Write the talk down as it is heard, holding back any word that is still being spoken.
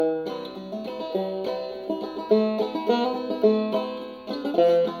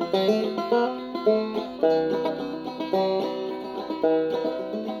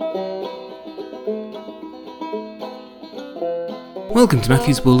Welcome to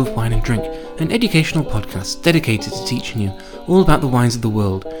Matthew's World of Wine and Drink, an educational podcast dedicated to teaching you all about the wines of the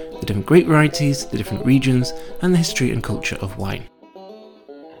world, the different grape varieties, the different regions, and the history and culture of wine.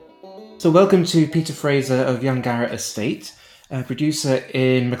 So welcome to Peter Fraser of Yangarra Estate, a producer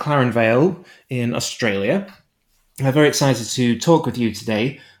in McLaren Vale in Australia. I'm very excited to talk with you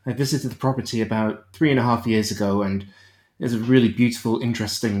today. I visited the property about 3.5 years ago, and it's a really beautiful,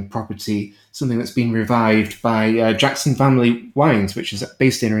 interesting property, something that's been revived by Jackson Family Wines, which is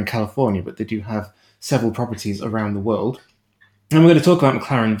based here in California, but they do have several properties around the world. And we're going to talk about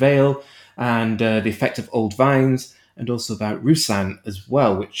McLaren Vale and the effect of old vines, and also about Roussanne as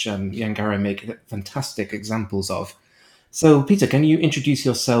well, which Yangarra make fantastic examples of. So, Peter, can you introduce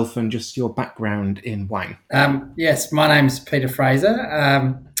yourself and just your background in wine? Yes, my name is Peter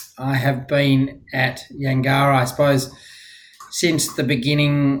Fraser. I have been at Yangarra, I suppose, since the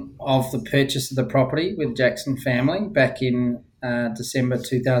beginning of the purchase of the property with Jackson Family back in December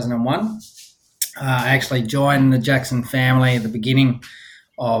 2001. I actually joined the Jackson Family at the beginning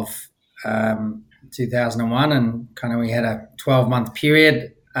of 2001, and kind of we had a 12-month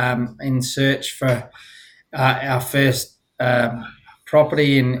period in search for our first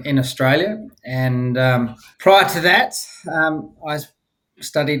property in Australia. And prior to that, I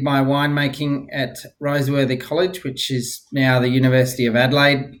studied my winemaking at Roseworthy College, which is now the University of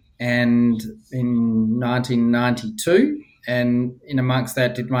Adelaide, and in 1992. And in amongst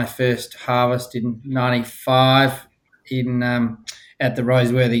that, did my first harvest in 95 at the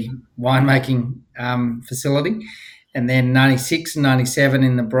Roseworthy winemaking facility, and then 96 and 97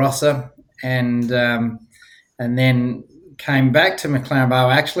 in the Barossa, and then came back to McLaren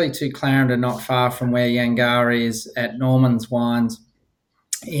Vale, actually to Clarendon, not far from where Yangarra is, at Norman's Wines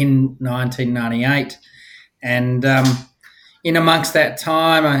in 1998. And in amongst that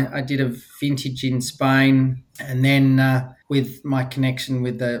time, I did a vintage in Spain, and then with my connection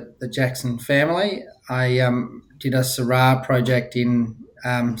with the Jackson family, I did a Syrah project in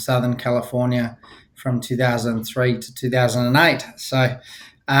Southern California from 2003 to 2008. So,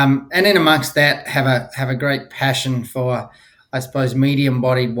 and in amongst that, have a great passion for, I suppose,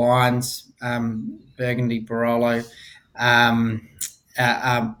 medium-bodied wines, Burgundy, Barolo,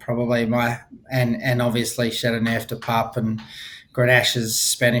 probably and obviously Chardonnay de Pape and Grenaches,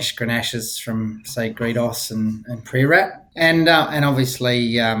 Spanish Grenaches from, say, Gredos and Priorat, and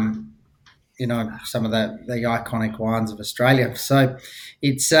obviously some of the iconic wines of Australia. So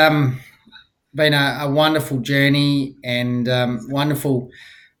it's been a wonderful journey, and wonderful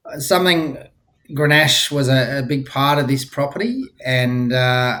something. Grenache was a big part of this property, and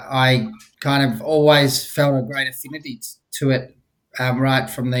I kind of always felt a great affinity to it right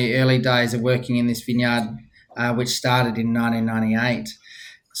from the early days of working in this vineyard, which started in 1998.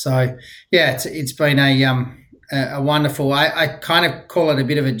 So, yeah, it's been a wonderful. I kind of call it a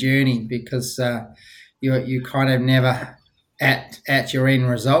bit of a journey, because you kind of never at your end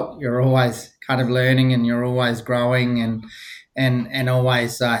result. You're always kind of learning, and you're always growing, and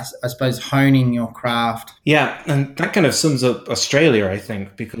always, I suppose, honing your craft. Yeah, and that kind of sums up Australia, I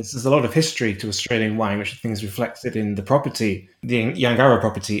think, because there's a lot of history to Australian wine, which I think is reflected in the property, the Yangarra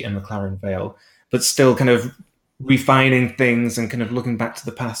property in McLaren Vale, but still kind of refining things and kind of looking back to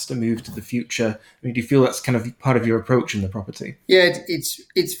the past and move to the future. I mean, do you feel that's kind of part of your approach in the property? Yeah,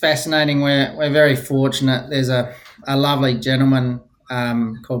 it's fascinating. We're very fortunate. There's a lovely gentleman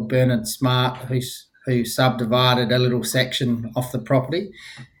called Bernard Smart who subdivided a little section off the property,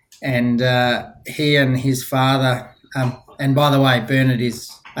 and he and his father, and by the way, Bernard is,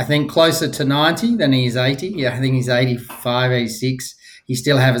 I think, closer to 90 than he is 80. Yeah, I think he's 85, 86. He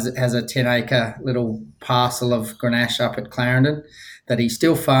still has a 10-acre little parcel of Grenache up at Clarendon that he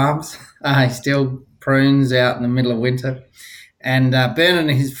still farms. He still prunes out in the middle of winter. And Bernard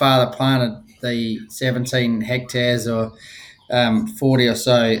and his father planted the 17 hectares or 40 or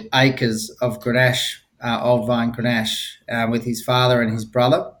so acres of Grenache, old vine Grenache, with his father and his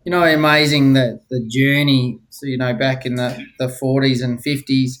brother. Amazing the journey. So, back in the 40s and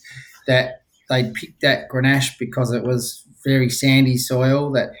 50s, that they picked that Grenache because it was very sandy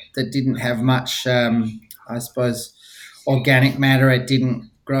soil that didn't have much, I suppose, organic matter. It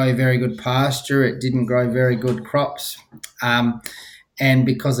didn't grow very good pasture. It didn't grow very good crops. And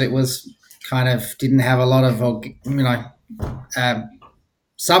because it was kind of didn't have a lot of,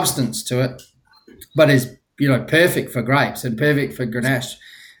 substance to it, but is, perfect for grapes and perfect for Grenache,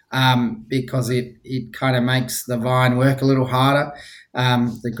 because it kind of makes the vine work a little harder.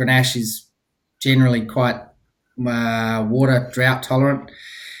 The Grenache is generally quite water drought tolerant,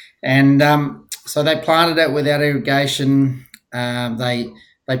 and so they planted it without irrigation. They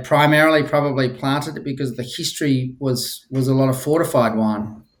they primarily probably planted it because the history was a lot of fortified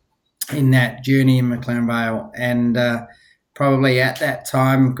wine in that journey in McLaren Vale. And probably at that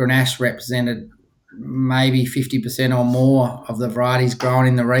time, Grenache represented maybe 50% or more of the varieties grown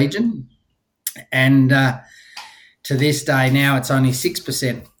in the region. And to this day now, it's only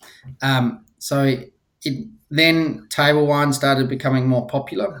 6%. Then table wine started becoming more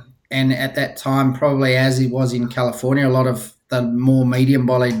popular. And at that time, probably as it was in California, a lot of the more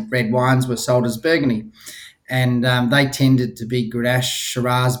medium-bodied red wines were sold as Burgundy. And they tended to be Grenache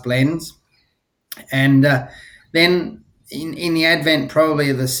Shiraz blends. And then in the advent probably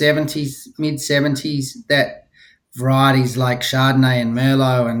of the 70s, mid-70s, that varieties like Chardonnay and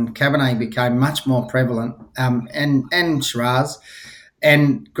Merlot and Cabernet became much more prevalent, and Shiraz.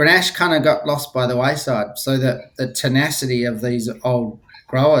 And Grenache kind of got lost by the wayside. So the tenacity of these old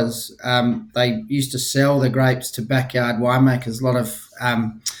growers, they used to sell the grapes to backyard winemakers. A lot of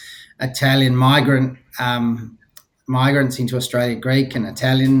Italian migrants into Australia, Greek and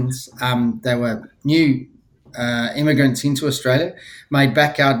Italians. They were new immigrants into Australia, made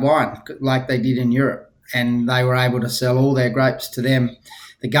backyard wine like they did in Europe, and they were able to sell all their grapes to them.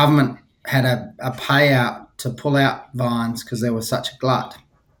 The government had a payout to pull out vines because there was such a glut,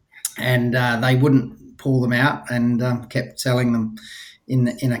 and they wouldn't pull them out and kept selling them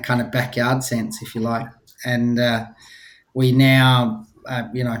in a kind of backyard sense, if you like. And we now, I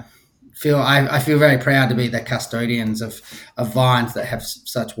feel very proud to be the custodians of vines that have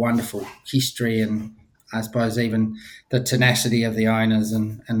such wonderful history, and I suppose even the tenacity of the owners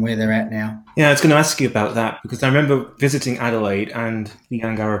and where they're at now. Yeah, I was going to ask you about that because I remember visiting Adelaide and the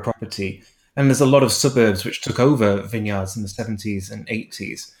Yangarra property, and there's a lot of suburbs which took over vineyards in the 70s and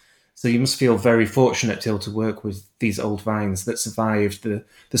 80s. So you must feel very fortunate to be able to work with these old vines that survived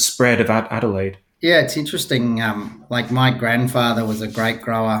the spread of Adelaide. Yeah, it's interesting. Like my grandfather was a grape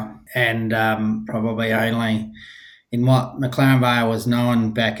grower, and probably only in what McLaren Vale was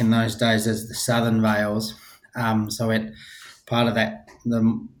known back in those days as the Southern Vales. So it part of that,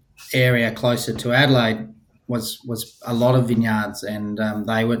 the area closer to Adelaide was a lot of vineyards, and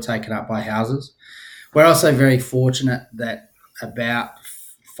they were taken up by houses. We're also very fortunate that about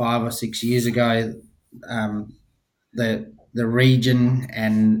 5 or 6 years ago, the region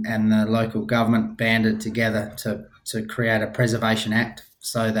and the local government banded together to create a Preservation Act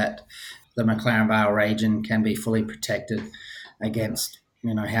so that the McLaren Vale region can be fully protected against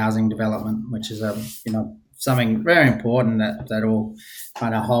housing development, which is something very important that will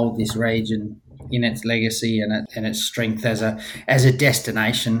kind of hold this region in its legacy and its strength as a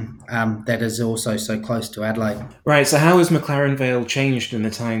destination that is also so close to Adelaide. Right. So how has McLaren Vale changed in the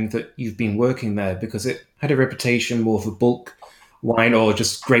time that you've been working there? Because it had a reputation more for bulk wine, or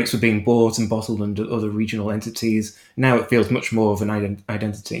just grapes were being bought and bottled under other regional entities. Now it feels much more of an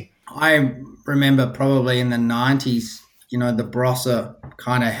identity. I remember probably in the 90s, the Barossa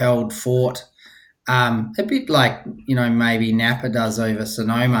kind of held fort, a bit like, maybe Napa does over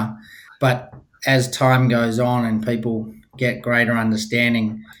Sonoma. But as time goes on and people get greater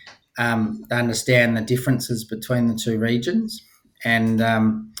understanding, they understand the differences between the two regions. And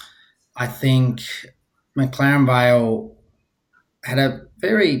I think McLaren Vale had a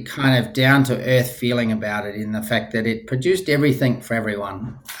very kind of down-to-earth feeling about it, in the fact that it produced everything for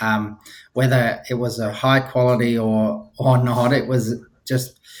everyone, whether it was a high quality or not. It was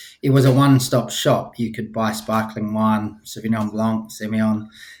a one-stop shop. You could buy sparkling wine, Sauvignon Blanc, Semillon,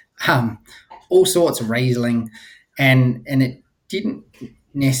 all sorts of Riesling, and it didn't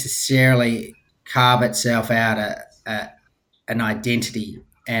necessarily carve itself out an identity.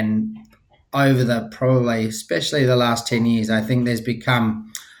 And over the probably, especially the last 10 years, I think there's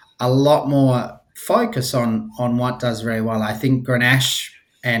become a lot more focus on what does very well. I think Grenache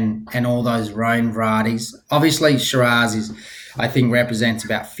and all those Rhône varieties, obviously Shiraz I think represents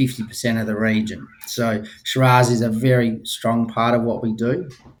about 50% of the region. So Shiraz is a very strong part of what we do.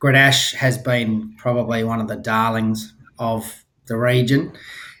 Grenache has been probably one of the darlings of the region.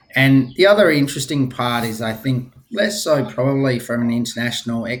 And the other interesting part is, I think, less so probably from an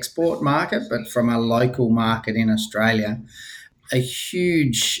international export market, but from a local market in Australia, a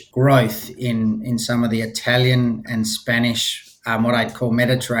huge growth in some of the Italian and Spanish, what I'd call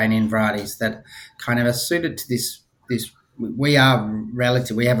Mediterranean varieties that kind of are suited to this. We have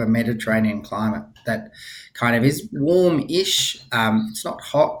a Mediterranean climate that kind of is warm-ish. It's not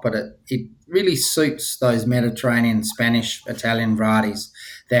hot, but it really suits those Mediterranean, Spanish, Italian varieties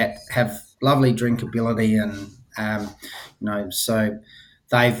that have lovely drinkability, and so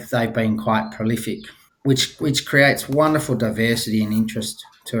they've been quite prolific, which creates wonderful diversity and interest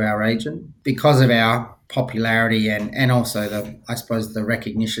to our region because of our popularity and also the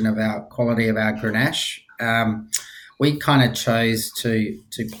recognition of our quality of our Grenache, we kind of chose to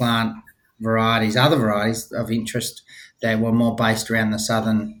plant other varieties of interest that were more based around the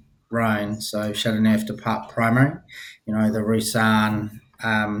southern Rhône. So Châteauneuf du Pape primary, the Roussanne.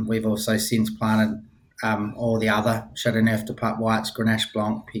 We've also since planted all the other Châteauneuf du Pape whites, Grenache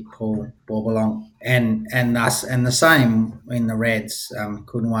Blanc, Pic Paul, Bourboulon, and the same in the reds,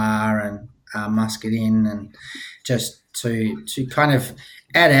 Counoir and Muscadin, and just to kind of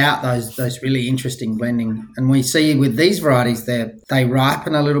add out those really interesting blending. And we see with these varieties they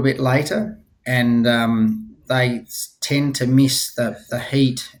ripen a little bit later, and they tend to miss the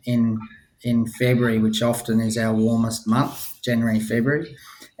heat in February, which often is our warmest month, January, February.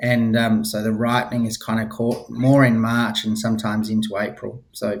 And so the ripening is kind of caught more in March and sometimes into April.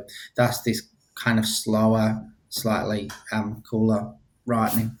 So thus this kind of slower, slightly cooler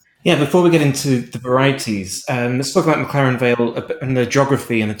ripening. Yeah, before we get into the varieties, let's talk about McLaren Vale and the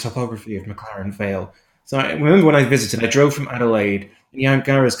geography and the topography of McLaren Vale. So I remember when I visited, I drove from Adelaide, and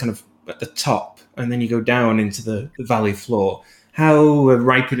Yangarra is kind of at the top, and then you go down into the valley floor. How are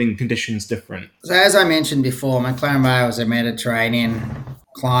ripening conditions different? So as I mentioned before, McLaren Vale is a Mediterranean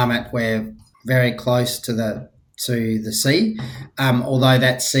climate. We're very close to the sea, although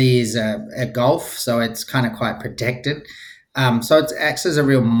that sea is a gulf, so it's kind of quite protected. So it acts as a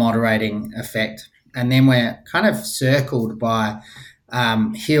real moderating effect. And then we're kind of circled by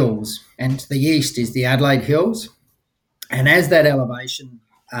hills, and to the east is the Adelaide Hills. And as that elevation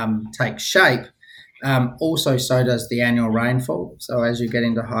takes shape, also so does the annual rainfall. So as you get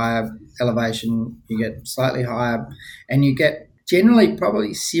into higher elevation, you get slightly higher, and you get generally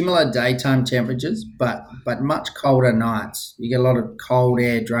probably similar daytime temperatures, but much colder nights. You get a lot of cold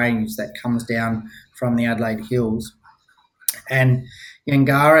air drainage that comes down from the Adelaide Hills. And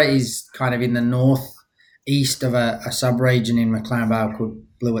Yangarra is kind of in the northeast of a sub-region in McLaren Vale called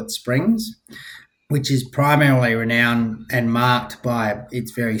Blewett Springs, which is primarily renowned and marked by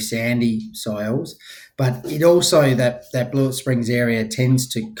its very sandy soils. But it also, that Blewett Springs area tends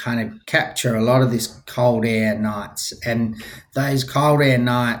to kind of capture a lot of this cold air nights. And those cold air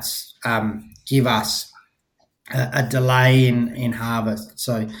nights give us a delay in harvest.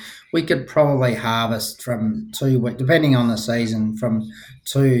 So we could probably harvest from 2 weeks, depending on the season, from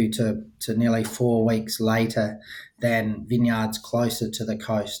 2 to nearly 4 weeks later than vineyards closer to the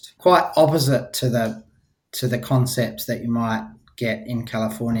coast. Quite opposite to the concepts that you might get in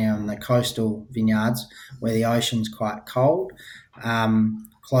California and the coastal vineyards, where the ocean's quite cold.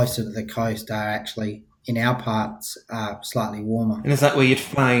 Closer to the coast are actually, in our parts, slightly warmer. And is that where you'd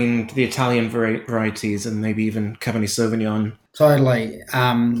find the Italian varieties and maybe even Cabernet Sauvignon? Totally.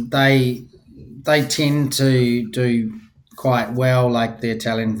 They tend to do quite well, like the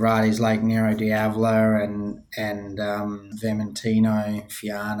Italian varieties like Nero di Avola and Vermentino,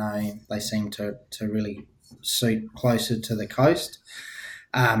 Fiano. They seem to really suit closer to the coast.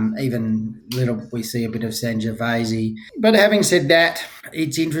 Even we see a bit of Sangiovese. But having said that,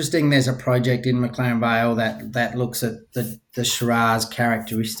 it's interesting. There's a project in McLaren Vale that looks at the Shiraz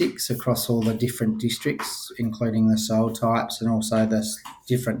characteristics across all the different districts, including the soil types and also the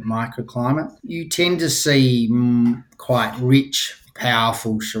different microclimate. You tend to see quite rich,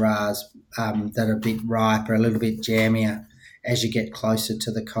 powerful Shiraz that are a bit riper, a little bit jammier as you get closer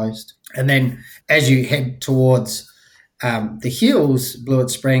to the coast. And then as you head towards the hills, Blewett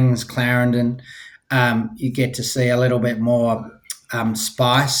Springs, Clarendon, you get to see a little bit more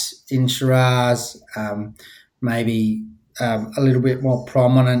spice in Shiraz, maybe a little bit more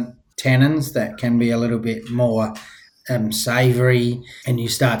prominent tannins that can be a little bit more savoury, and you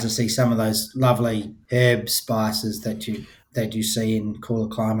start to see some of those lovely herb spices that you see in cooler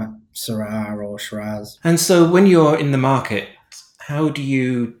climate Syrah or Shiraz. And so when you're in the market, how do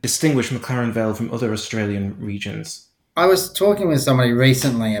you distinguish McLaren Vale from other Australian regions? I was talking with somebody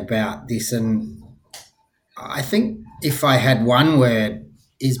recently about this, and I think if I had one word,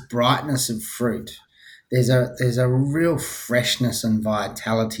 is brightness of fruit. There's a real freshness and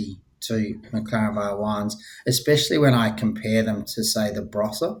vitality to McLaren Vale wines, especially when I compare them to, say, the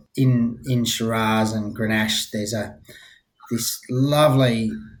Barossa. In Shiraz and Grenache, there's this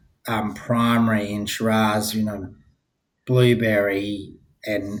lovely primary in Shiraz, blueberry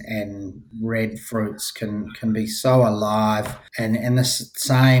and red fruits can be so alive, and the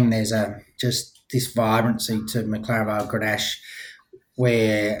same, there's just this vibrancy to McLaren Vale Grenache,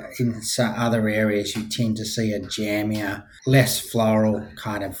 where in some other areas you tend to see a jammier, less floral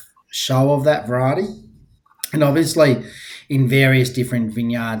kind of show of that variety. And obviously in various different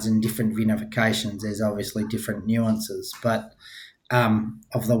vineyards and different vinifications, there's obviously different nuances, but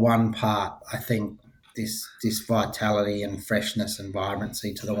of the one part, I think this vitality and freshness and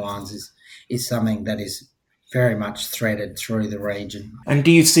vibrancy to the wines is something that is very much threaded through the region. And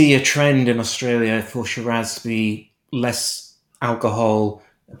do you see a trend in Australia for Shiraz to be less alcohol,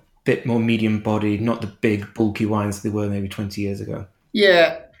 a bit more medium bodied, not the big bulky wines they were maybe 20 years ago?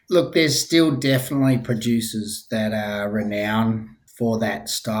 Yeah, look, there's still definitely producers that are renowned for that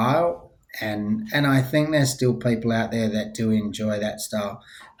style, and I think there's still people out there that do enjoy that style.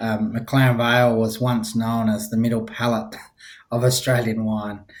 McLaren Vale was once known as the middle palate of Australian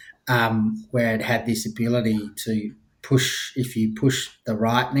wine, where it had this ability to push, if you push the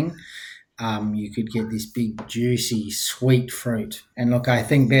ripening, you could get this big, juicy, sweet fruit. And look, I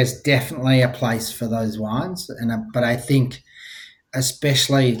think there's definitely a place for those wines, but I think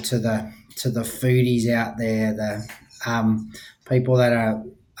especially to the foodies out there, the people that are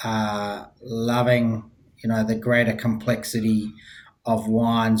loving, the greater complexity of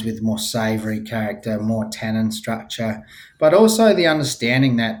wines with more savoury character, more tannin structure, but also the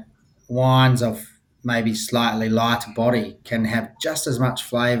understanding that wines of maybe slightly lighter body can have just as much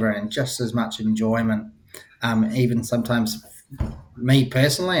flavour and just as much enjoyment. Even sometimes, me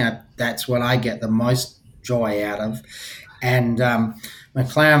personally, that's what I get the most joy out of. And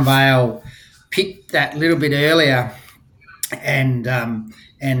McLaren Vale picked that little bit earlier,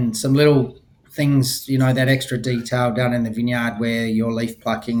 and some little things, that extra detail done in the vineyard where you're leaf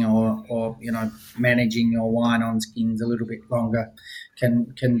plucking or managing your wine on skins a little bit longer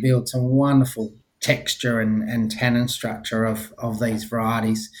can build some wonderful texture and tannin structure of these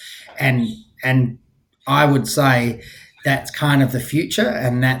varieties, and I would say that's kind of the future,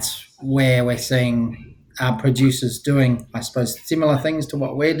 and that's where we're seeing producers doing, I suppose, similar things to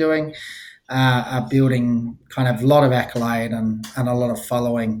what we're doing, are building kind of a lot of accolade and a lot of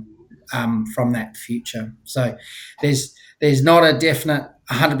following from that future. So there's not a definite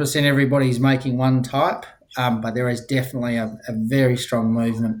 100% everybody's making one type, but there is definitely a very strong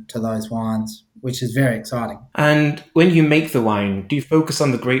movement to those wines, which is very exciting. And when you make the wine, do you focus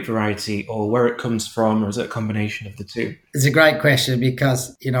on the grape variety or where it comes from, or is it a combination of the two? It's a great question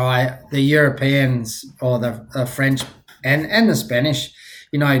because, the Europeans or the French and the Spanish,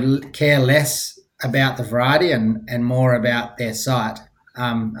 care less about the variety and more about their site,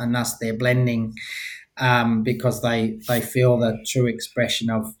 and thus their blending, because they feel the true expression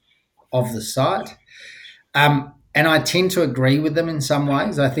of the site. And I tend to agree with them in some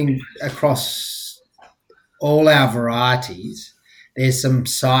ways. I think across all our varieties, there's some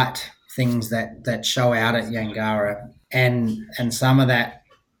site things that show out at Yangarra, and some of that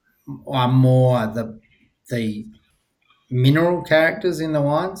are more the mineral characters in the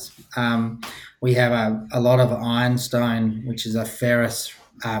wines. We have a lot of ironstone, which is a ferrous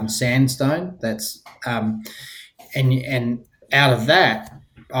sandstone. That's and out of that,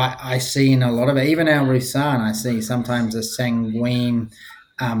 I see in a lot of it, even our Roussanne, I see sometimes a sanguine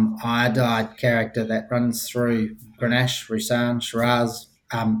iodide character that runs through Grenache, Roussanne, Shiraz,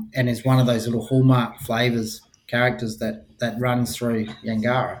 and is one of those little hallmark flavours characters that runs through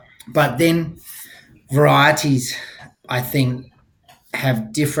Yangarra. But then varieties, I think,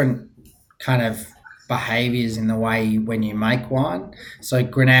 have different kind of behaviours in the way when you make wine. So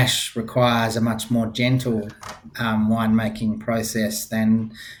Grenache requires a much more gentle winemaking process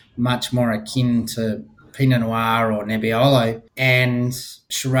than much more akin to Pinot Noir or Nebbiolo. And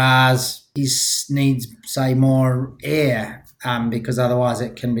Shiraz needs, say, more air, because otherwise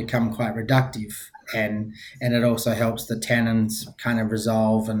it can become quite reductive. And it also helps the tannins kind of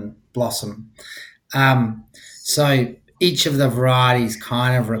resolve and blossom. So each of the varieties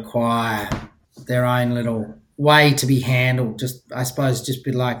kind of require their own little way to be handled. Just, I suppose, just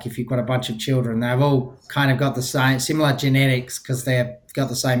be like if you've got a bunch of children, they've all kind of got the same, similar genetics because they've got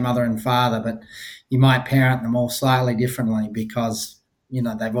the same mother and father, but you might parent them all slightly differently because,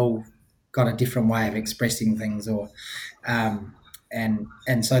 they've all got a different way of expressing things, or and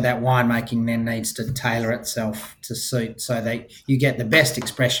so that winemaking then needs to tailor itself to suit so that you get the best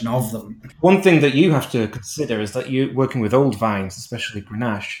expression of them. One thing that you have to consider is that you're working with old vines, especially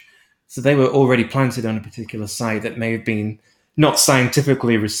Grenache. So they were already planted on a particular site that may have been not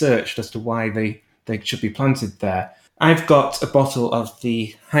scientifically researched as to why they should be planted there. I've got a bottle of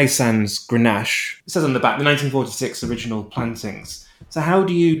the High Sands Grenache. It says on the back, the 1946 original plantings. So how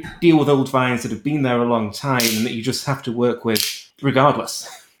do you deal with old vines that have been there a long time and that you just have to work with regardless?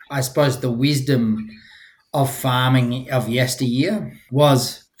 I suppose the wisdom of farming of yesteryear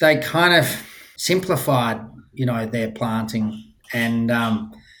was they kind of simplified, their planting, and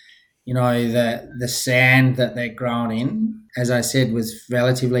the sand that they're grown in, as I said, was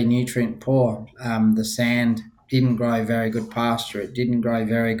relatively nutrient poor. The sand didn't grow very good pasture. It didn't grow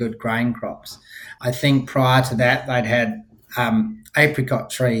very good grain crops. I think prior to that, they'd had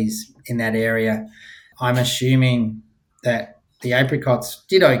apricot trees in that area. I'm assuming that the apricots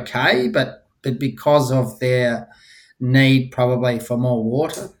did okay, but because of their need probably for more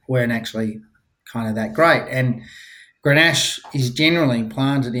water, weren't actually kind of that great. And Grenache is generally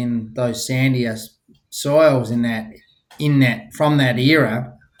planted in those sandier soils from that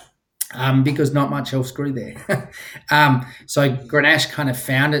era, because not much else grew there. So Grenache kind of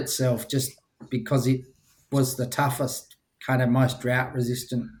found itself just because it was the toughest, kind of most drought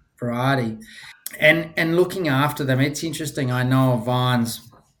resistant variety. And looking after them, it's interesting. I know of vines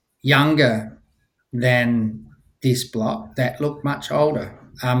younger than this block that look much older.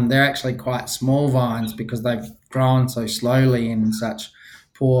 They're actually quite small vines because they've grown so slowly in such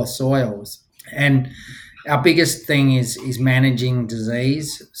poor soils. And our biggest thing is managing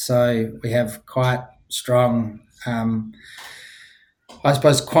disease. So we have quite strong, I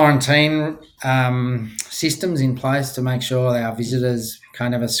suppose, quarantine systems in place to make sure that our visitors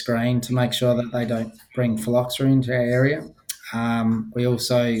kind of are screened to make sure that they don't bring phylloxera into our area. We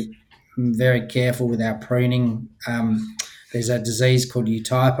also very careful with our pruning. There's a disease called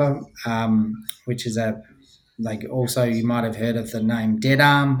Eutypa, which is also you might have heard of the name dead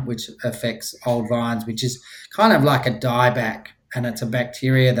arm, which affects old vines, which is kind of like a dieback, and it's a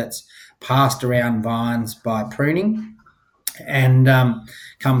bacteria that's passed around vines by pruning and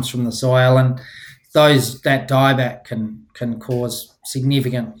comes from the soil. And that dieback can cause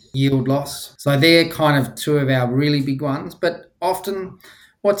significant yield loss. So they're kind of two of our really big ones. But often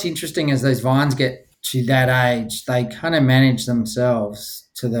what's interesting is those vines get to that age, they kind of manage themselves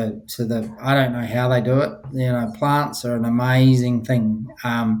to the I don't know how they do it. Plants are an amazing thing.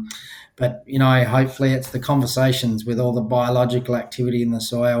 But hopefully it's the conversations with all the biological activity in the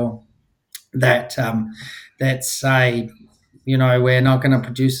soil that say, we're not going to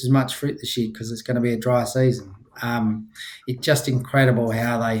produce as much fruit this year because it's going to be a dry season. It's just incredible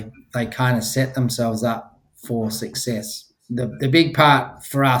how they kind of set themselves up for success. The big part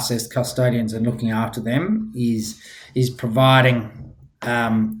for us as custodians and looking after them is providing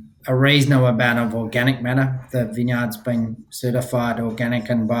a reasonable amount of organic matter. The vineyard's been certified organic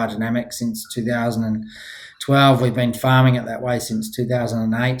and biodynamic since 2012. We've been farming it that way since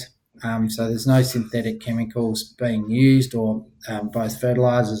 2008. So there's no synthetic chemicals being used, or both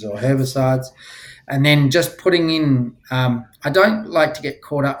fertilisers or herbicides. And then just putting in, I don't like to get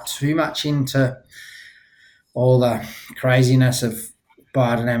caught up too much into all the craziness of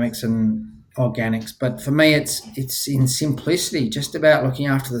biodynamics and organics, but for me it's in simplicity, just about looking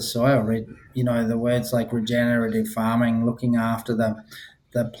after the soil. The words like regenerative farming, looking after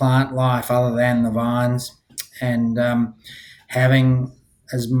the plant life other than the vines, and having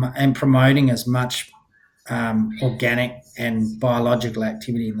and promoting as much organic and biological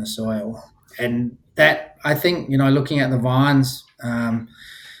activity in the soil. And that, I think, looking at the vines,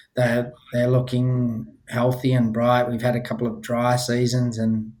 they're looking healthy and bright. We've had a couple of dry seasons,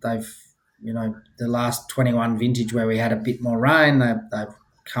 and they've, the last 21 vintage where we had a bit more rain, they've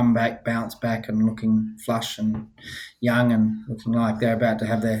come back, bounced back, and looking flush and young, and looking like they're about to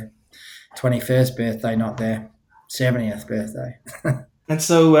have their 21st birthday, not their 70th birthday. And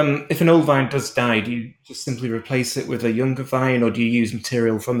so if an old vine does die, do you just simply replace it with a younger vine, or do you use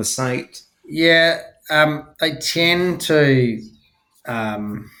material from the site? Yeah, they tend to...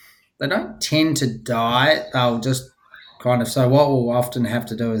 they don't tend to die. They'll just so what we'll often have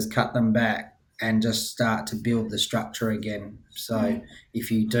to do is cut them back and just start to build the structure again. So if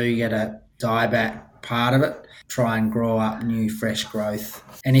you do get a dieback part of it, try and grow up new fresh growth.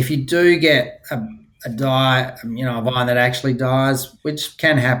 And if you do get a vine that actually dies, which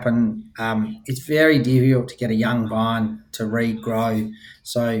can happen, it's very difficult to get a young vine to regrow.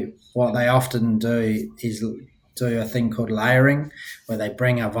 So what they often do is do a thing called layering, where they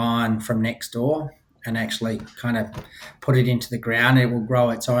bring a vine from next door and actually kind of put it into the ground. It will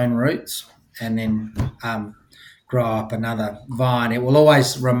grow its own roots and then grow up another vine. It will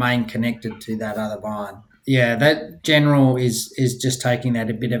always remain connected to that other vine. Yeah, that general is just taking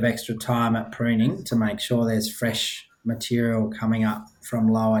that a bit of extra time at pruning to make sure there's fresh material coming up from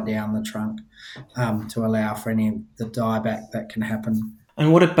lower down the trunk, to allow for any of the dieback that can happen.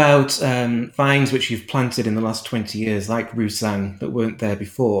 And what about vines which you've planted in the last 20 years, like Roussanne, that weren't there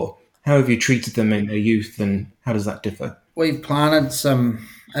before? How have you treated them in their youth, and how does that differ? We've planted some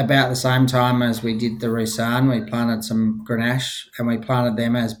about the same time as we did the Roussanne. We planted some Grenache, and we planted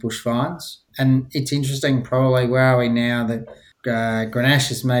them as bush vines. And it's interesting, probably, where are we now? That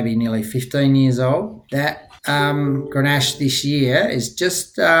Grenache is maybe nearly 15 years old. That Grenache this year is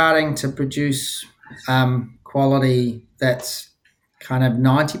just starting to produce quality that's kind of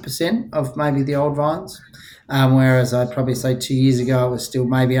 90% of maybe the old vines, whereas I'd probably say 2 years ago it was still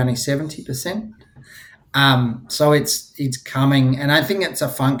maybe only 70%. So it's coming, and I think it's a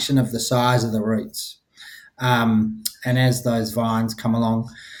function of the size of the roots. And as those vines come along,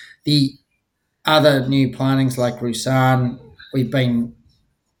 the other new plantings like Roussanne, we've been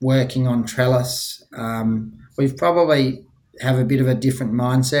working on trellis. We've probably have a bit of a different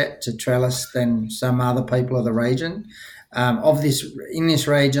mindset to trellis than some other people of the region. In this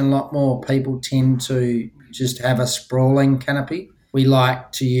region, a lot more people tend to just have a sprawling canopy. We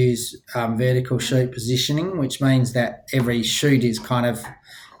like to use vertical shoot positioning, which means that every shoot is kind of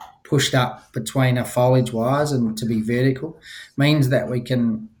pushed up between a foliage wires, and to be vertical means that we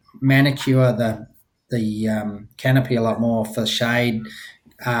can manicure the canopy a lot more for shade,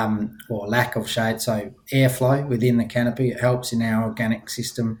 or lack of shade, so airflow within the canopy. It helps in our organic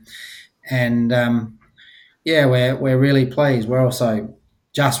system, and we're really pleased. We're also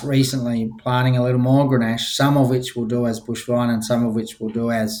just recently planting a little more Grenache, some of which we'll do as bush vine and some of which we'll do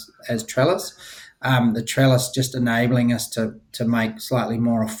as trellis. The trellis just enabling us to make slightly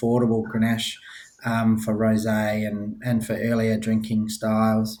more affordable Grenache for rosé and for earlier drinking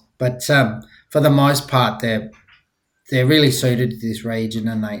styles. But for the most part, they're really suited to this region,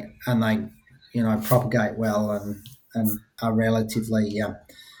 and they propagate well and are relatively.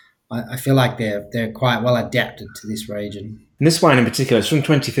 I feel like they're quite well adapted to this region. And this wine in particular is from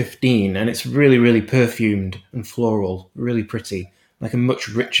 2015, and it's really, really perfumed and floral, really pretty, like a much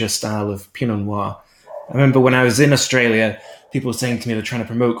richer style of Pinot Noir. I remember when I was in Australia, people were saying to me they're trying to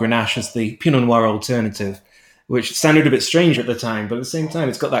promote Grenache as the Pinot Noir alternative, which sounded a bit strange at the time, but at the same time,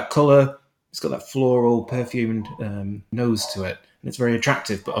 it's got that colour, it's got that floral, perfumed nose to it, and it's very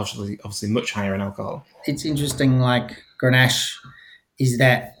attractive, but obviously much higher in alcohol. It's interesting, like Grenache is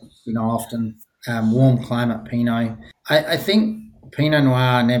that, often warm climate Pinot. I think Pinot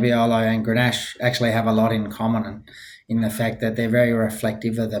Noir, Nebbiolo and Grenache actually have a lot in common in the fact that they're very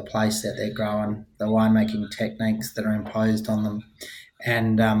reflective of the place that they're growing, the winemaking techniques that are imposed on them,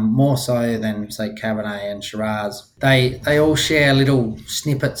 and more so than, say, Cabernet and Shiraz. They all share little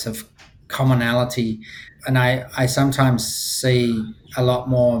snippets of commonality, and I sometimes see a lot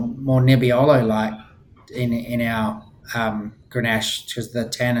more Nebbiolo-like in our Grenache, because the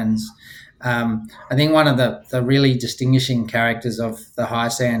tannins. I think one of the really distinguishing characters of the high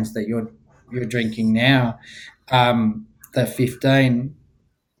sands that you're drinking now, the 15,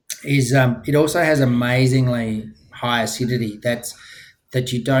 is it also has amazingly high acidity that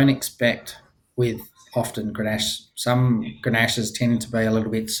you don't expect with often Grenache. Some Grenaches tend to be a little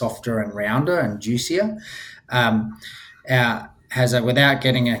bit softer and rounder and juicier. Without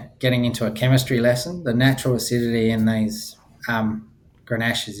getting into a chemistry lesson, the natural acidity in these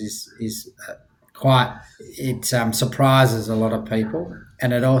Grenaches is quite. It surprises a lot of people,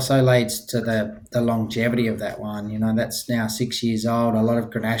 and it also leads to the longevity of that wine. That's now 6 years old. A lot of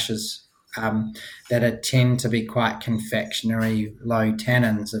Grenaches that tend to be quite confectionery, low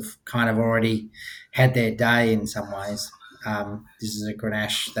tannins, have kind of already had their day in some ways. This is a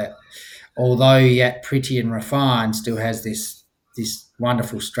Grenache that, although yet pretty and refined, still has this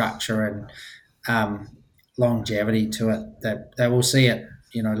wonderful structure and longevity to it that they will see it,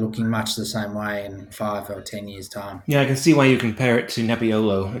 looking much the same way in 5 or 10 years' time. Yeah, I can see why you compare it to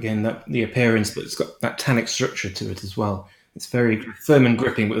Nebbiolo. Again, the appearance, but it's got that tannic structure to it as well. It's very firm and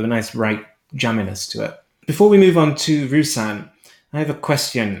gripping, but with a nice ripe jamminess to it. Before we move on to Roussanne, I have a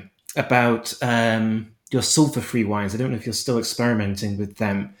question about your sulphur-free wines. I don't know if you're still experimenting with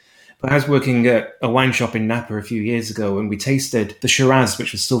them, but I was working at a wine shop in Napa a few years ago, and we tasted the Shiraz,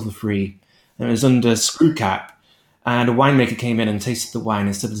 which was sulphur-free, and it was under screw cap. And a winemaker came in and tasted the wine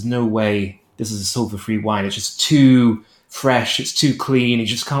and said, "There's no way this is a sulphur-free wine. It's just too fresh. It's too clean. It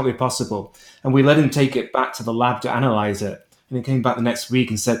just can't be possible." And we let him take it back to the lab to analyze it. And he came back the next week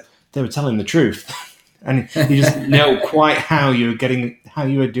and said they were telling the truth. And you just know quite how you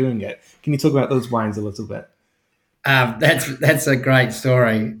were doing it. Can you talk about those wines a little bit? That's a great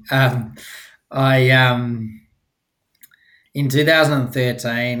story. In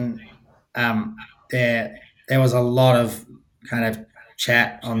 2013, there was a lot of kind of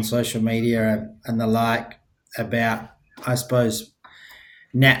chat on social media and the like about, I suppose,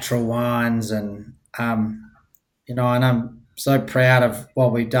 natural wines, and and I'm so proud of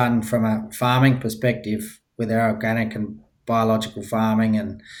what we've done from a farming perspective with our organic and biological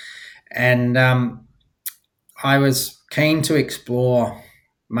farming, and I was keen to explore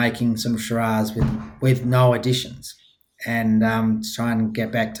making some Shiraz with no additions, and try and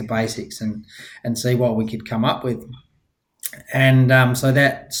get back to basics and see what we could come up with. And so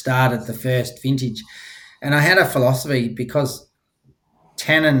that started the first vintage. And I had a philosophy because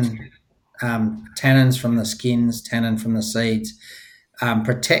tannins from the skins, tannin from the seeds,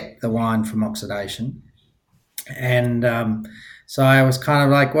 protect the wine from oxidation. And so I was kind of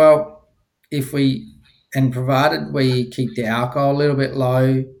like, well, provided we keep the alcohol a little bit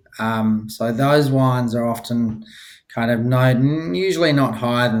low, so those wines are often kind of usually not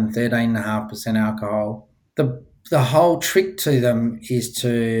higher than 13.5% alcohol. The whole trick to them is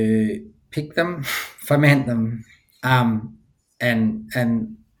to pick them, ferment them, and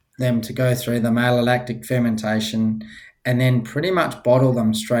them to go through the malolactic fermentation, and then pretty much bottle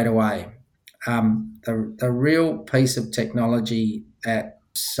them straight away. The real piece of technology that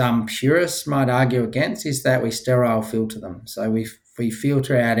some purists might argue against is that we sterile filter them. So we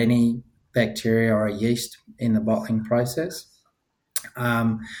filter out any bacteria or yeast in the bottling process.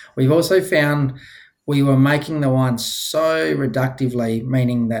 We've also found we were making the wine so reductively,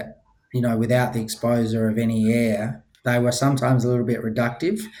 meaning that, without the exposure of any air, they were sometimes a little bit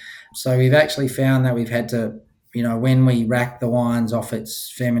reductive. So we've actually found that we've had to, when we rack the wines off its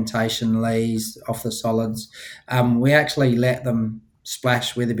fermentation lees, off the solids, we actually let them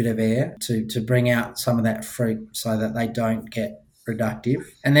splash with a bit of air to bring out some of that fruit so that they don't get reductive.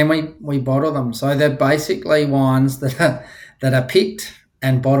 And then we bottle them. So they're basically wines that are picked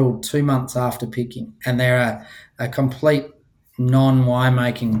and bottled 2 months after picking. And they're a complete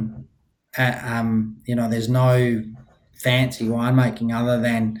non-winemaking, there's no fancy winemaking other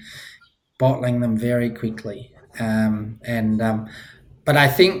than bottling them very quickly. But I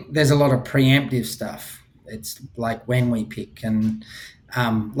think there's a lot of preemptive stuff. It's like when we pick, and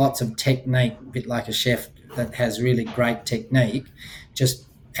lots of technique, a bit like a chef that has really great technique. Just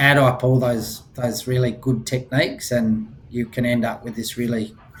add up all those really good techniques, and you can end up with this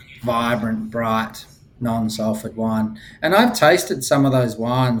really vibrant, bright, non-sulfured wine. And I've tasted some of those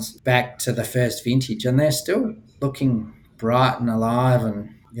wines back to the first vintage, and they're still looking bright and alive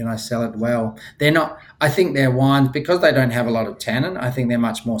and, cellared well. They're not, I think they're wines, because they don't have a lot of tannin, I think they're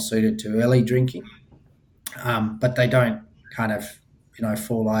much more suited to early drinking. But they don't kind of,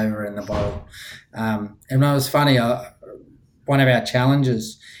 fall over in the bottle. And it was funny, one of our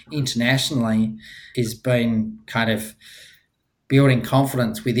challenges internationally has been kind of building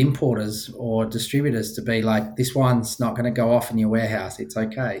confidence with importers or distributors to be like, this wine's not going to go off in your warehouse. It's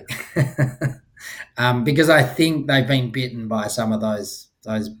okay. Because I think they've been bitten by some of those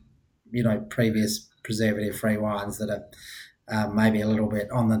previous preservative-free wines that are maybe a little bit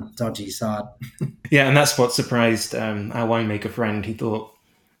on the dodgy side. Yeah, and that's what surprised our winemaker friend. He thought,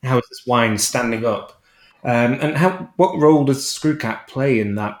 how is this wine standing up? And what role does screw cap play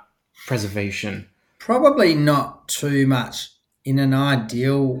in that preservation? Probably not too much. In an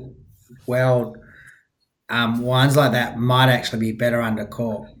ideal world, wines like that might actually be better under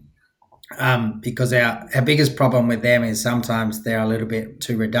cork, because our biggest problem with them is sometimes they're a little bit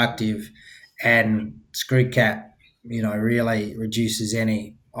too reductive, and screw cap, really reduces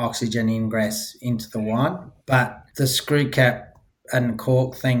any oxygen ingress into the wine. But the screw cap and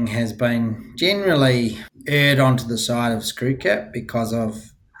cork thing has been generally erred onto the side of screw cap because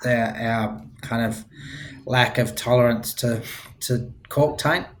of our kind of lack of tolerance to cork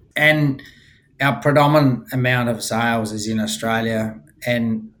taint. And our predominant amount of sales is in Australia.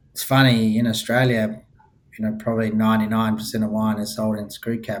 And it's funny, in Australia, probably 99% of wine is sold in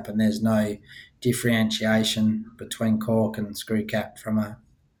screw cap, and there's no differentiation between cork and screw cap from a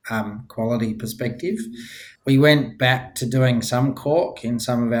quality perspective. We went back to doing some cork in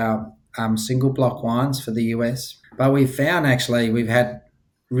some of our single block wines for the US, but we found actually we've had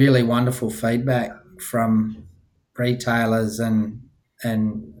really wonderful feedback from retailers and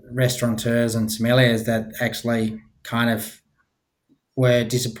restaurateurs and sommeliers that actually kind of were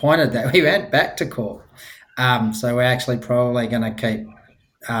disappointed that we went back to cork. So we're actually probably going to keep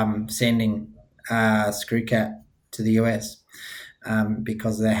sending screw cap to the US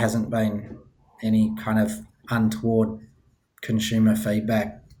because there hasn't been any kind of untoward consumer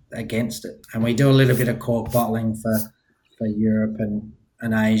feedback against it. And we do a little bit of cork bottling for Europe and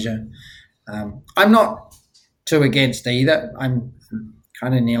Asia. I'm not too against either. I'm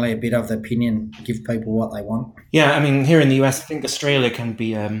kind of nearly a bit of the opinion, give people what they want. Yeah, I mean, here in the US, I think Australia can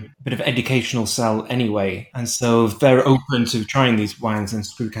be a bit of an educational sell anyway. And so if they're open to trying these wines, then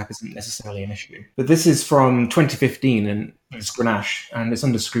screw cap isn't necessarily an issue. But this is from 2015, and it's Grenache, and it's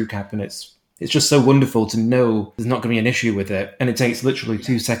under screw cap, and it's just so wonderful to know there's not going to be an issue with it. And it takes literally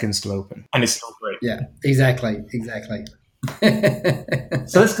 2 seconds to open, and it's still great. Yeah, exactly.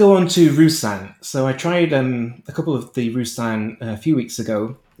 So let's go on to Roussanne. So I tried a couple of the Roussanne a few weeks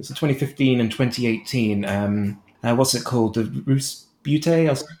ago. It's a 2015 and 2018. What's it called? The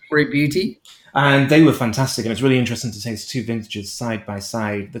Butte, Brut Beauty. and they were fantastic. And it's really interesting to taste two vintages side by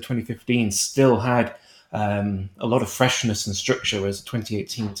side. The 2015 still had a lot of freshness and structure, whereas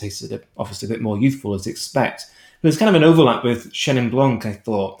 2018 tasted obviously a bit more youthful, as you expect. There's kind of an overlap with Chenin Blanc, I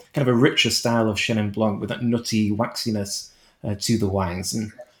thought, kind of a richer style of Chenin Blanc with that nutty waxiness to the wines,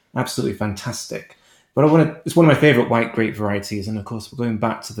 and absolutely fantastic. But it's one of my favourite white grape varieties, and of course we're going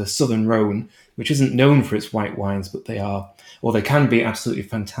back to the Southern Rhône, which isn't known for its white wines, but they are, or they can be, absolutely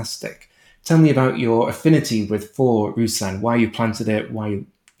fantastic. Tell me about your affinity for Roussanne, why you planted it, why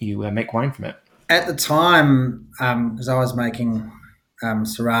you make wine from it. At the time, because I was making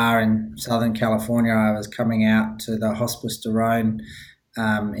Syrah in Southern California, I was coming out to the Hospice de Rhône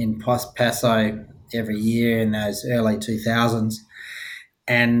in Paso every year in those early 2000s.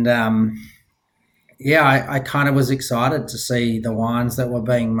 And I kind of was excited to see the wines that were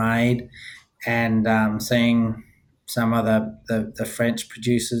being made and seeing some of the French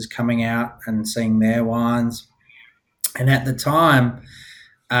producers coming out and seeing their wines. And at the time,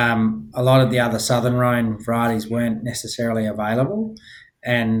 a lot of the other Southern Rhône varieties weren't necessarily available,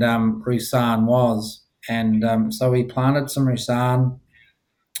 and Roussanne was. And so we planted some Roussanne.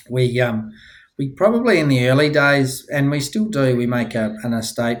 We probably in the early days, and we still do, we make an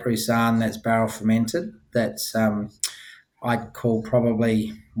estate Roussanne that's barrel fermented. That's I'd call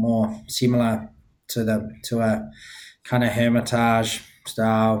probably more similar to a kind of Hermitage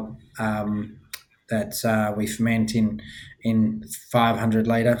style that we ferment in 500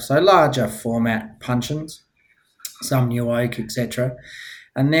 litre, so larger format puncheons, some new oak, etc.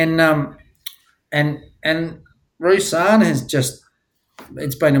 And then and Roussanne has just,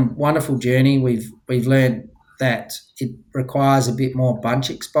 it's been a wonderful journey. We've learned that it requires a bit more bunch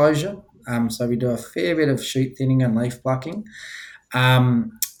exposure, so we do a fair bit of shoot thinning and leaf plucking,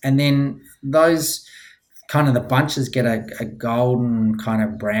 and then those kind of the bunches get a golden kind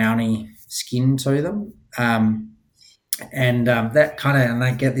of browny skin to them, and that kind of, and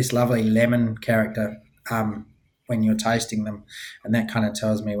they get this lovely lemon character when you're tasting them, and that kind of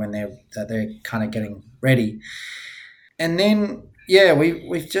tells me when they're kind of getting ready. And then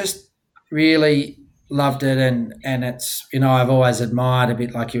we've just really loved it, and it's, I've always admired, a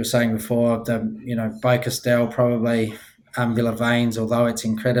bit like you were saying before, the Beaucastel, probably Villavaines, although it's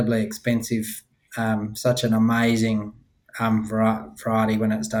incredibly expensive, such an amazing variety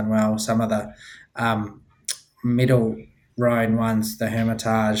when it's done well. Some of the middle Rhône ones, the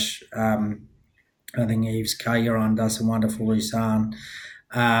Hermitage, I think Yves Cailleron does some wonderful Roussanne,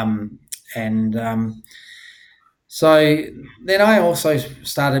 so then I also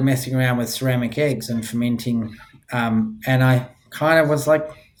started messing around with ceramic eggs and fermenting, and I kind of was like,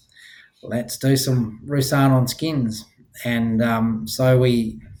 let's do some Roussanne on skins, and so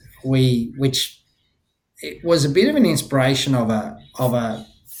which it was a bit of an inspiration of a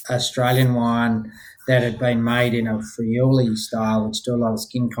Australian wine that had been made in a Friuli style, which do a lot of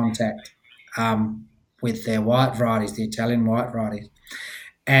skin contact with their white varieties, the Italian white varieties,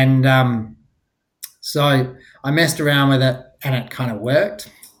 and so I messed around with it, and it kind of worked.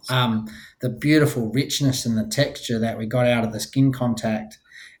 The beautiful richness and the texture that we got out of the skin contact.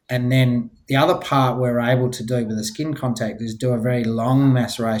 And then the other part we're able to do with the skin contact is do a very long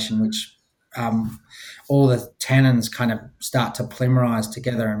maceration, which all the tannins kind of start to polymerize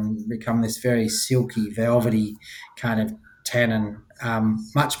together and become this very silky, velvety kind of tannin,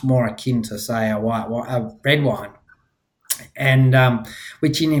 much more akin to, say, a red wine. And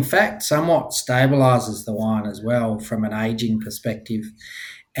which in fact somewhat stabilizes the wine as well from an aging perspective.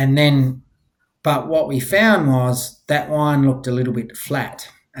 And then, but what we found was that wine looked a little bit flat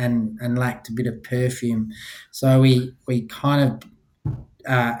and lacked a bit of perfume. So we kind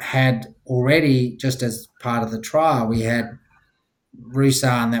of had already, just as part of the trial, we had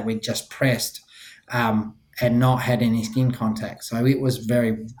Roussanne that we just pressed and not had any skin contact. So it was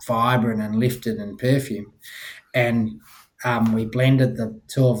very vibrant and lifted and perfumed. And we blended the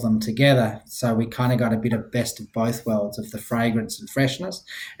two of them together, so we kind of got a bit of best of both worlds of the fragrance and freshness,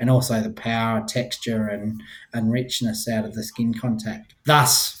 and also the power, texture, and richness out of the skin contact.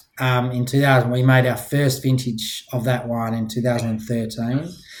 Thus, in 2000, we made our first vintage of that wine in 2013,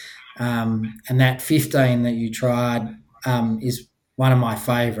 and that 15 that you tried is one of my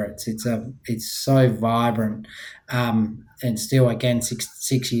favourites. It's so vibrant, and still, again,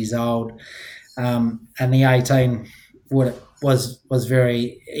 six years old, and the 18. Was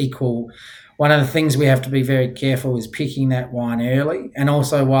very equal. One of the things we have to be very careful is picking that wine early, and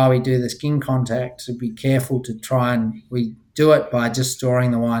also while we do the skin contact, to be careful to try, and we do it by just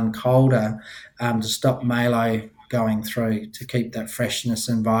storing the wine colder to stop malo going through, to keep that freshness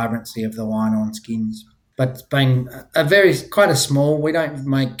and vibrancy of the wine on skins. but it's been quite a small. We don't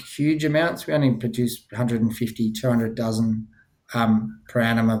make huge amounts. We only produce 150, 200 dozen per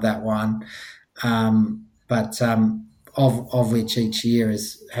annum of that wine, but of which each year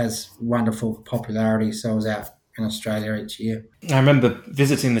has wonderful popularity. Sells out in Australia each year. I remember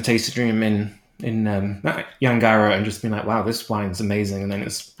visiting the tasting room in Yangarra and just being like, wow, this wine's amazing. And then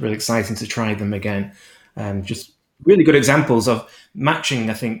it's really exciting to try them again. Just really good examples of matching,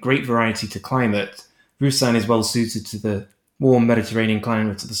 I think, great variety to climate. Roussanne is well suited to the warm Mediterranean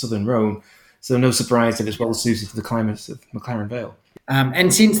climate of the southern Rhône. So no surprise that it's well suited to the climate of McLaren Vale.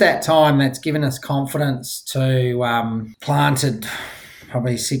 And since that time, that's given us confidence to planted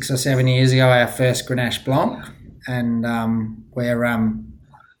probably 6 or 7 years ago our first Grenache Blanc, and we're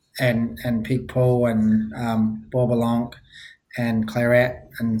and Picpoul and Bourboulon and Claret,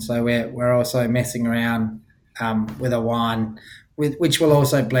 and so we're also messing around with a wine which will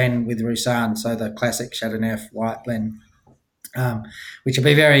also blend with Roussanne, so the classic Chardonnay white blend, which will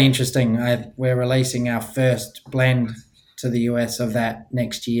be very interesting. We're releasing our first blend to the US of that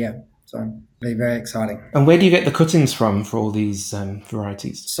next year, so it'll be very exciting. And where do you get the cuttings from for all these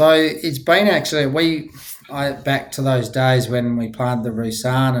varieties? So it's been actually back to those days when we planted the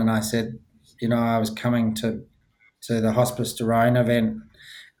Roussanne, and I said, I was coming to the Hospice de Rhône event,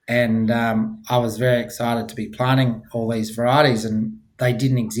 and I was very excited to be planting all these varieties, and they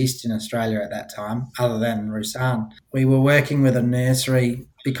didn't exist in Australia at that time other than Roussanne. We were working with a nursery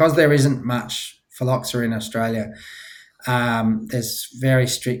because there isn't much phylloxera in Australia. There's very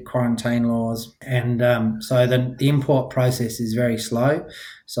strict quarantine laws, and so the import process is very slow.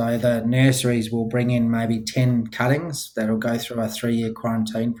 So the nurseries will bring in maybe 10 cuttings that will go through a 3-year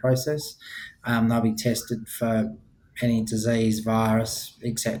quarantine process. They'll be tested for any disease, virus,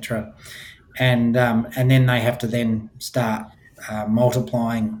 etc., and then they have to then start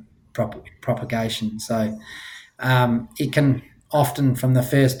multiplying propagation. So it can often, from the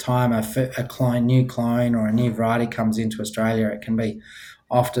first time a new clone or a new variety comes into Australia, it can be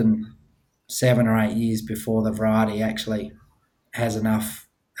often 7 or 8 years before the variety actually has enough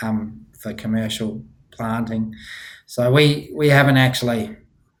for commercial planting. So we haven't actually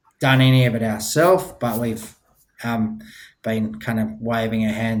done any of it ourselves, but we've been kind of waving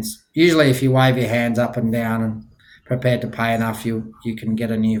our hands. Usually if you wave your hands up and down and prepared to pay enough, you can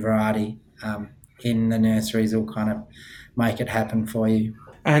get a new variety in the nurseries. Will kind of make it happen for you.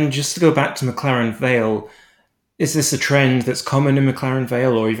 And just to go back to McLaren Vale, is this a trend that's common in McLaren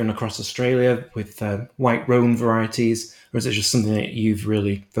Vale or even across Australia with white Rhône varieties, or is it just something that you've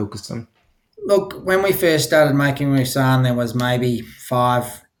really focused on? Look, when we first started making Roussanne, there was maybe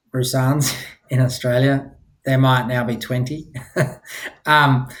 5 Roussannes in Australia. There might now be 20.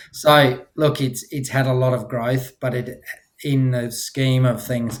 So look, it's had a lot of growth, but in the scheme of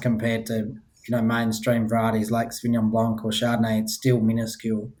things compared to mainstream varieties like Sauvignon Blanc or Chardonnay, it's still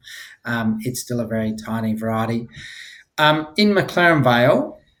minuscule. It's still a very tiny variety. In McLaren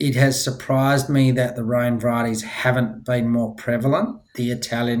Vale, it has surprised me that the Rhône varieties haven't been more prevalent. The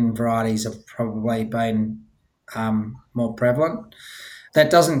Italian varieties have probably been more prevalent. That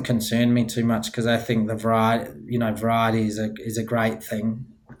doesn't concern me too much because I think the variety is a great thing,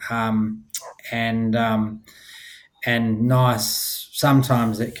 and nice.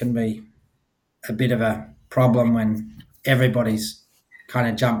 Sometimes it can be a bit of a problem when everybody's kind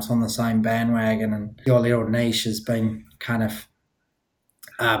of jumps on the same bandwagon and your little niche has been kind of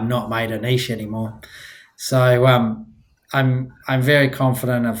not made a niche anymore. So I'm very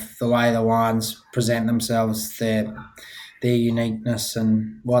confident of the way the wines present themselves, their uniqueness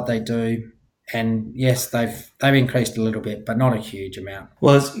and what they do. And yes, they've increased a little bit, but not a huge amount.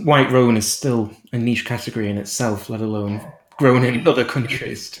 Well, white Rhône is still a niche category in itself, let alone grown in other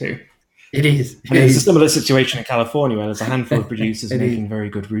countries too. It is. It's a similar situation in California where there's a handful of producers making very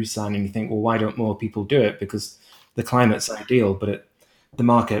good Roussanne, and you think, well, why don't more people do it? Because the climate's ideal, but the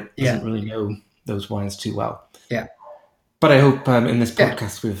market doesn't really know those wines too well. Yeah. But I hope in this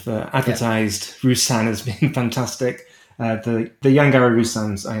podcast we've advertised Roussanne as being fantastic. The Yangarra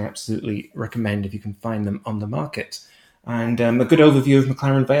Roussannes I absolutely recommend if you can find them on the market. And a good overview of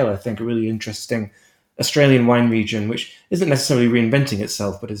McLaren Vale, I think, a really interesting Australian wine region, which isn't necessarily reinventing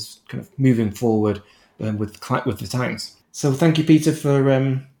itself, but is kind of moving forward with the times. So thank you, Peter,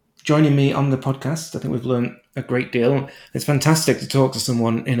 for joining me on the podcast. I think we've learned a great deal. It's fantastic to talk to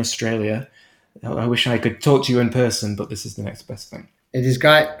someone in Australia. I wish I could talk to you in person, but this is the next best thing. It is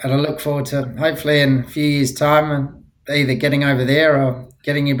great, and I look forward to hopefully in a few years' time either getting over there or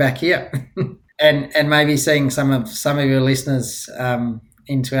getting you back here, and maybe seeing some of your listeners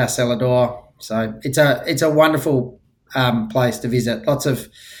into our cellar door. So it's a wonderful place to visit. Lots of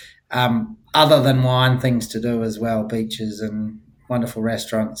other than wine, things to do as well, beaches and wonderful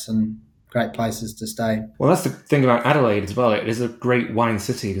restaurants and great places to stay. Well, that's the thing about Adelaide as well. It is a great wine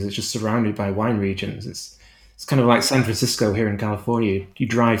city because it's just surrounded by wine regions. It's kind of like San Francisco here in California. You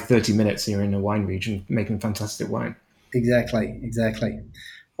drive 30 minutes and you're in a wine region making fantastic wine. Exactly.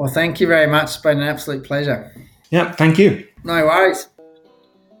 Well, thank you very much. It's been an absolute pleasure. Yeah, thank you. No worries.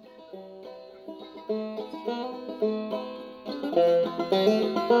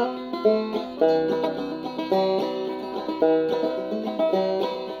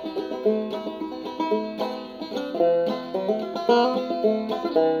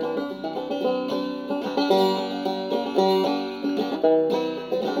 Thank you.